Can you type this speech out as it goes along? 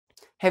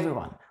Hey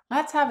everyone,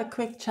 let's have a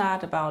quick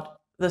chat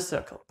about The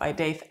Circle by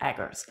Dave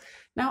Eggers.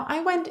 Now, I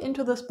went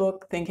into this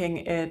book thinking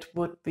it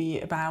would be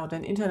about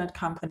an internet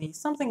company,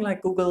 something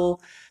like Google,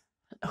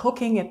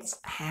 hooking its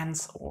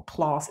hands or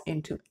claws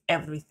into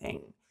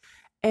everything.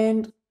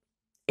 And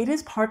it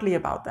is partly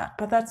about that,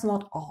 but that's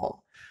not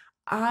all.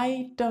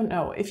 I don't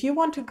know. If you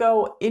want to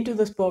go into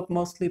this book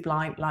mostly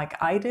blind like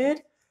I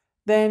did,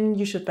 then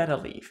you should better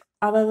leave.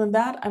 Other than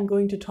that, I'm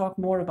going to talk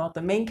more about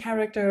the main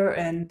character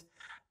and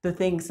the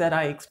things that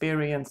I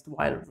experienced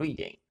while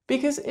reading.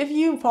 Because if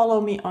you follow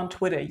me on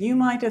Twitter, you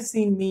might have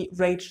seen me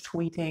rage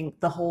tweeting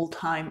the whole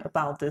time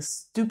about this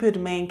stupid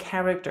main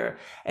character.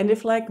 And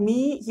if, like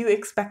me, you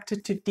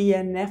expected to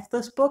DNF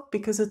this book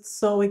because it's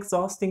so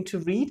exhausting to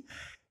read,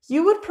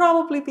 you would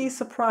probably be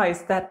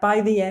surprised that by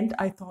the end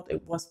I thought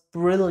it was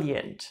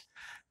brilliant.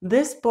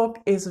 This book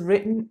is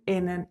written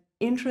in an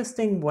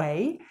interesting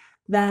way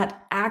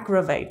that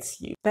aggravates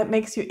you, that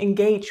makes you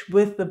engage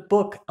with the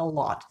book a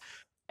lot.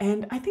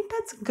 And I think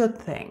that's a good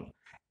thing.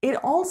 It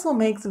also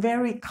makes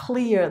very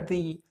clear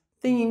the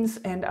themes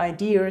and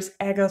ideas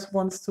Eggers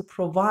wants to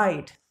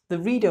provide the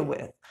reader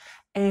with.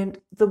 And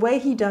the way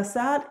he does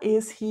that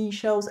is he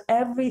shows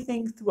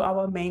everything through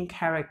our main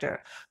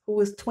character,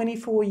 who is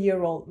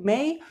 24-year-old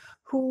May,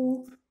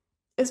 who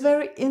is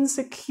very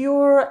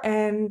insecure,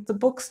 and the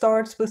book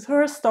starts with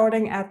her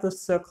starting at The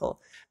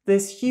Circle,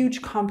 this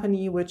huge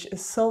company which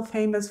is so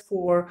famous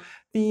for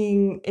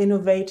being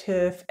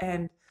innovative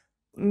and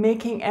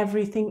making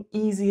everything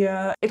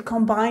easier. It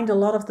combined a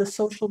lot of the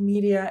social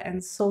media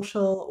and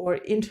social or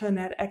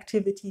internet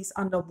activities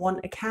under one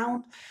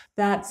account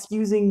that's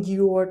using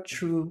your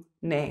true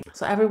name.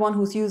 So everyone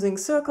who's using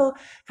Circle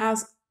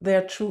has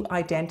their true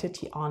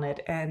identity on it,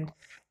 and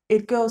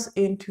it goes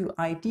into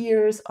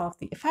ideas of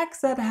the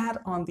effects that it had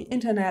on the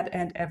internet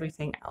and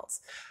everything else.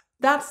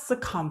 That's the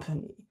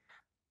company.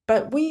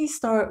 But we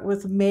start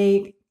with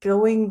May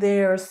going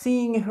there,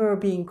 seeing her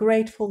being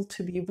grateful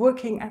to be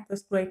working at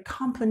this great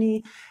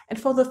company.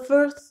 And for the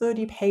first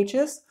 30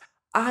 pages,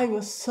 I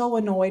was so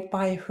annoyed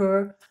by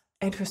her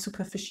and her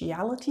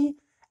superficiality.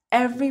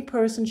 Every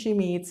person she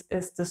meets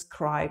is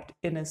described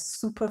in a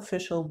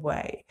superficial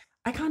way.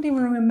 I can't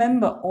even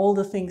remember all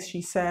the things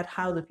she said,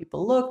 how the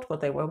people looked,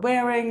 what they were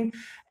wearing,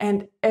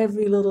 and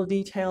every little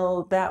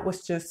detail that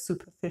was just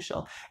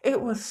superficial.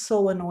 It was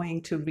so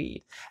annoying to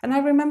read. And I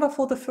remember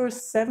for the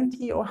first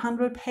 70 or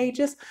 100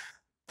 pages,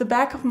 the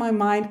back of my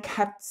mind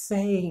kept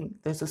saying,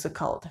 this is a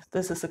cult,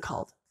 this is a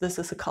cult, this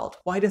is a cult.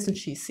 Why doesn't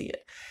she see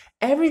it?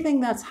 Everything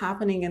that's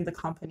happening in the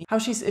company, how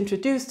she's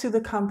introduced to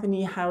the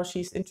company, how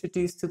she's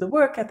introduced to the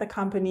work at the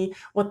company,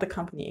 what the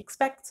company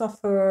expects of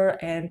her,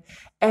 and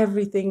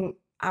everything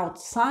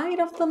outside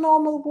of the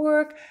normal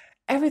work,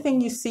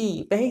 everything you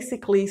see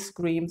basically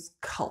screams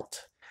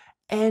cult.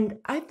 And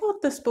I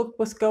thought this book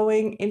was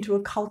going into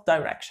a cult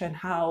direction,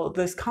 how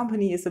this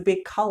company is a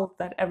big cult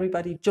that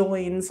everybody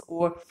joins,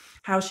 or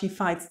how she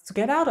fights to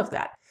get out of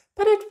that.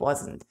 But it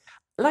wasn't.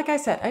 Like I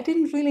said, I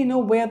didn't really know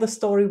where the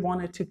story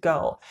wanted to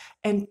go.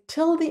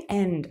 Until the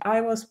end, I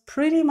was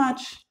pretty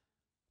much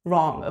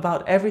wrong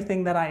about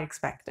everything that I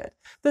expected.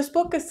 This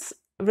book is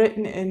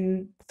written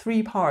in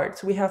 3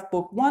 parts. We have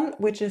book 1,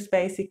 which is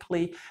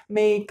basically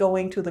May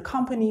going to the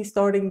company,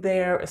 starting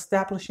there,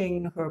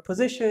 establishing her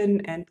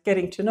position and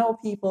getting to know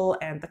people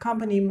and the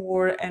company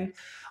more and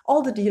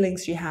all the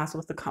dealings she has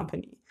with the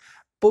company.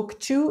 Book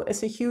 2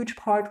 is a huge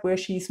part where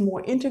she's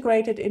more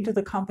integrated into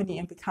the company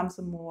and becomes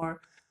a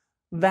more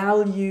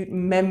valued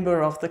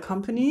member of the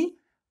company.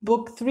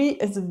 Book 3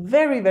 is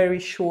very, very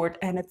short,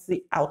 and it's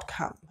the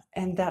outcome.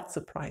 And that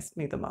surprised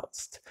me the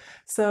most.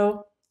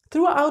 So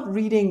throughout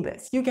reading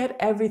this, you get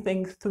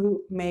everything through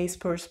May's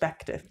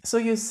perspective. So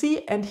you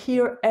see and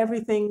hear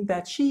everything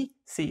that she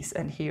sees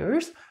and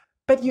hears,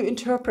 but you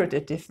interpret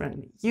it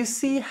differently. You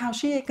see how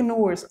she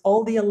ignores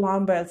all the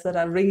alarm bells that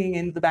are ringing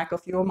in the back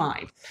of your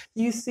mind.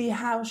 You see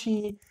how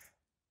she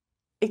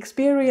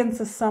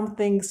experiences some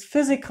things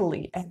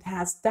physically and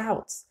has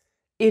doubts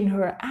in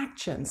her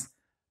actions,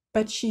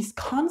 but she's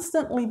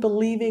constantly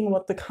believing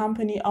what the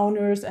company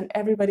owners and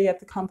everybody at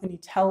the company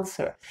tells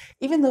her,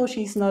 even though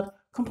she's not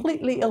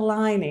completely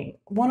aligning.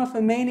 One of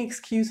her main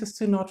excuses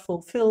to not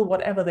fulfill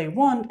whatever they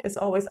want is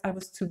always, I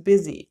was too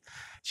busy.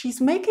 She's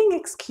making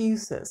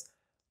excuses,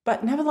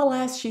 but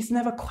nevertheless, she's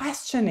never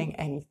questioning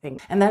anything.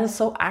 And that is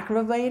so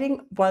aggravating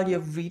while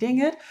you're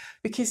reading it,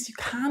 because you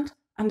can't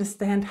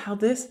understand how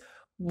this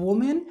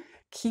woman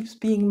keeps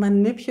being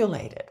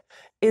manipulated.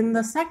 In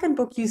the second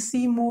book, you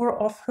see more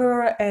of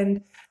her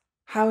and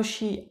how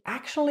she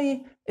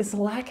actually is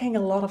lacking a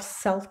lot of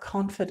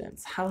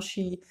self-confidence, how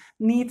she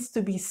needs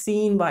to be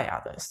seen by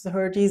others,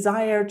 her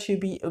desire to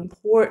be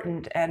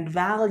important and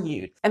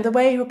valued, and the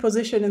way her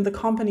position in the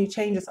company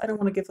changes. I don't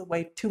want to give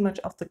away too much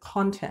of the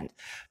content,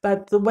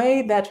 but the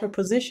way that her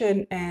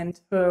position and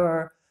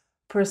her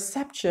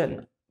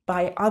perception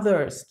by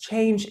others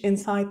change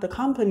inside the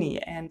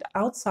company and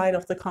outside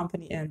of the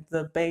company and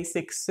the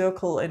basic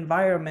circle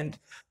environment,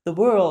 the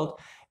world,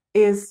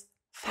 is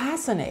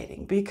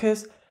fascinating,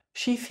 because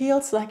she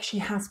feels like she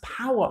has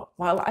power,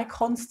 while I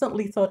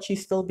constantly thought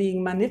she's still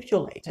being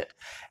manipulated.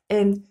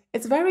 And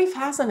it's very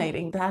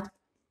fascinating that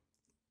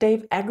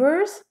Dave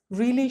Eggers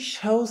really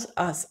shows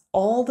us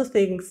all the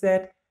things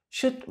that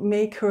should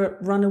make her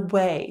run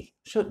away,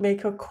 should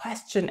make her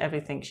question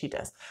everything she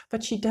does,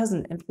 but she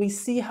doesn't. And we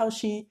see how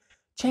she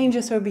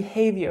changes her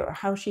behavior,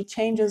 how she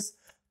changes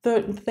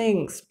certain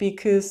things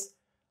because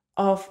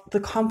of the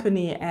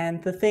company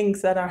and the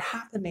things that are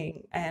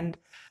happening. And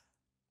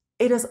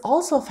it is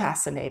also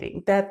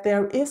fascinating that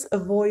there is a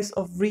voice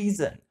of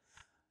reason.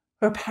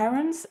 Her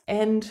parents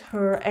and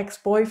her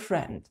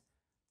ex-boyfriend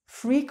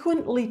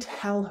frequently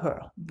tell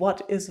her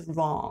what is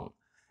wrong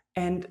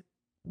and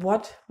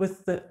what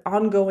with the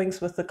ongoings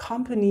with the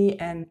company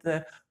and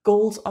the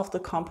goals of the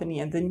company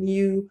and the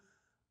new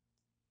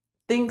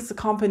things the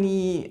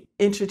company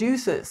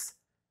introduces,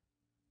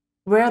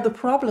 where the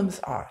problems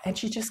are, and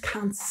she just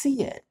can't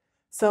see it.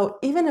 So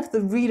even if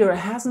the reader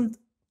hasn't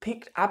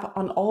picked up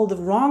on all the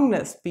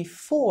wrongness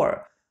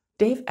before,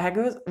 Dave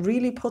Eggers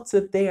really puts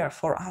it there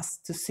for us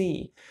to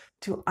see,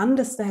 to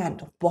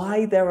understand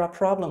why there are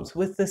problems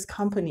with this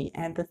company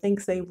and the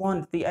things they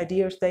want, the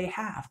ideas they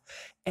have,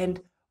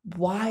 and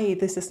why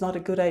this is not a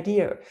good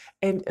idea.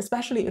 And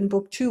especially in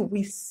book 2,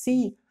 we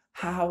see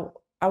how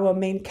our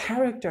main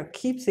character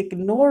keeps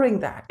ignoring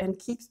that and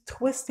keeps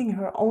twisting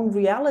her own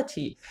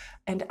reality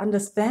and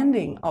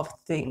understanding of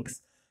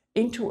things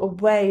into a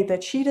way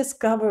that she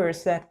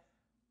discovers that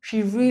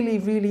she really,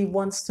 really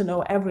wants to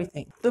know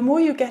everything. The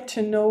more you get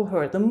to know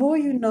her, the more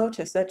you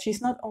notice that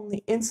she's not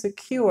only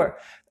insecure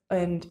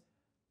and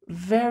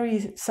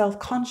very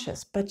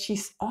self-conscious, but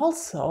she's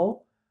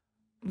also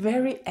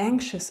very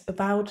anxious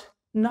about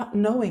not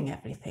knowing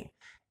everything.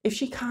 If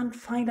she can't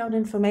find out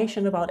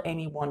information about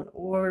anyone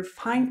or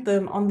find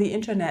them on the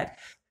internet,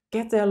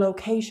 get their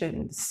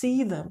location,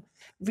 see them,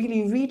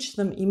 really reach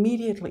them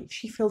immediately,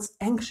 she feels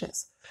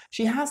anxious.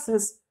 She has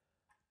this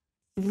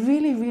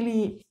really,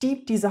 really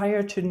deep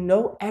desire to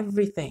know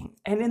everything.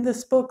 And in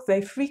this book,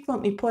 they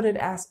frequently put it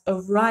as a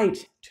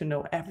right to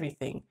know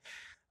everything.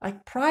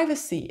 Like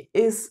privacy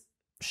is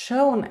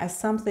shown as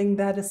something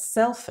that is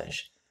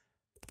selfish,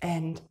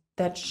 and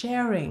that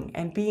sharing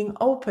and being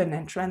open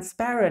and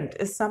transparent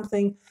is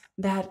something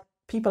that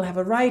people have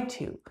a right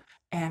to,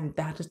 and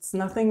that it's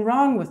nothing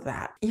wrong with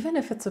that. Even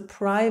if it's a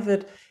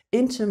private,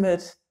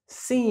 intimate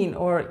scene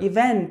or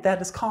event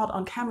that is caught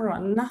on camera,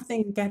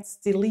 nothing gets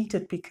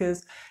deleted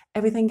because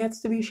everything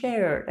gets to be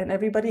shared and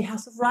everybody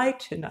has a right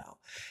to know.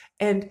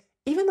 And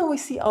even though we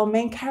see our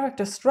main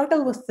character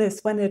struggle with this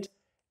when it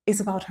is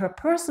about her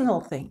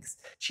personal things,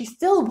 she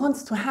still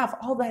wants to have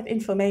all that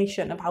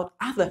information about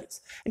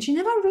others. And she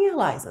never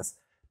realizes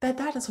that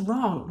that is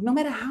wrong, no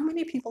matter how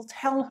many people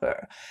tell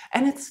her.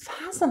 And it's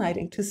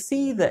fascinating to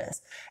see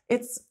this.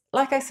 It's,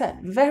 like I said,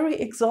 very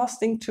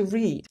exhausting to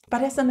read,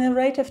 but as a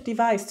narrative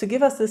device to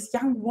give us this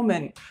young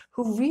woman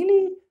who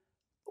really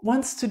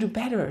wants to do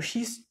better.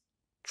 She's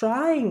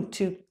trying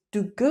to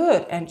do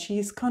good, and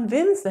she's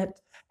convinced that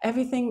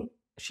everything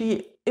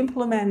she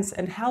implements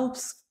and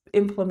helps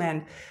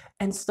implement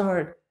and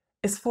start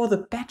is for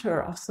the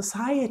better of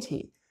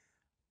society.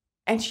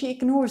 And she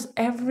ignores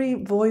every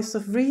voice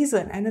of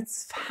reason, and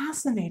it's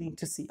fascinating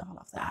to see all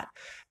of that.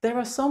 There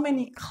are so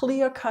many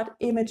clear-cut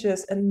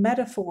images and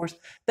metaphors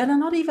that are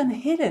not even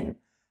hidden.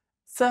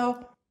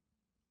 So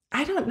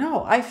I don't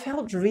know, I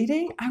felt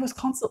reading, I was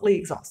constantly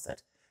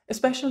exhausted,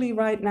 especially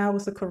right now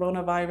with the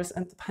coronavirus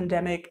and the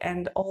pandemic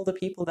and all the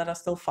people that are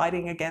still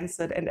fighting against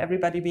it and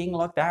everybody being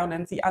locked down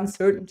and the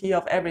uncertainty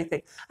of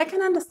everything. I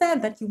can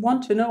understand that you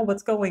want to know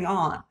what's going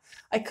on.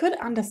 I could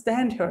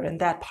understand her in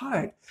that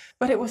part,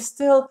 but it was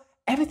still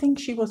everything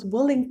she was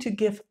willing to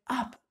give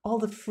up, all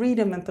the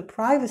freedom and the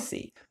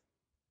privacy.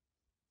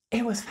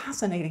 It was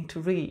fascinating to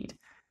read.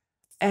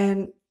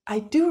 And I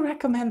do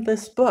recommend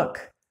this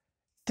book,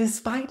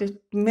 despite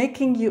it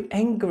making you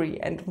angry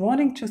and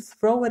wanting to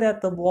throw it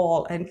at the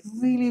wall and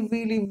really,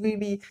 really,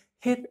 really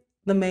hit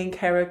the main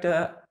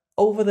character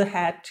over the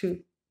head to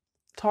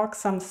talk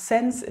some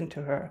sense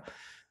into her.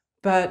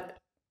 But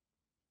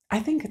I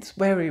think it's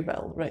very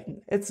well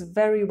written. It's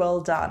very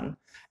well done.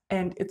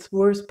 And it's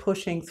worth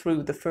pushing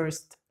through the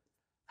first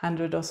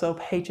 100 or so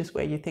pages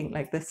where you think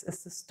like, this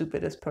is the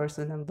stupidest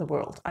person in the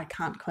world. I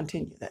can't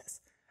continue this.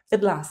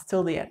 It lasts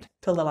till the end,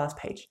 till the last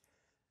page.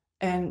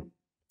 And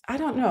I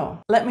don't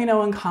know. Let me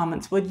know in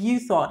comments what you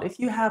thought if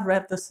you have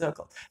read The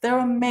Circle. There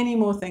are many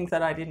more things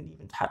that I didn't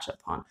even touch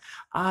upon.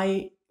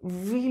 I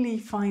really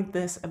find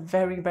this a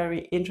very,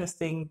 very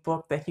interesting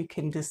book that you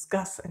can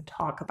discuss and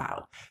talk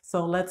about.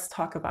 So let's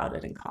talk about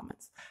it in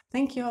comments.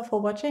 Thank you all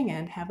for watching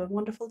and have a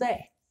wonderful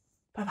day.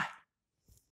 Bye-bye.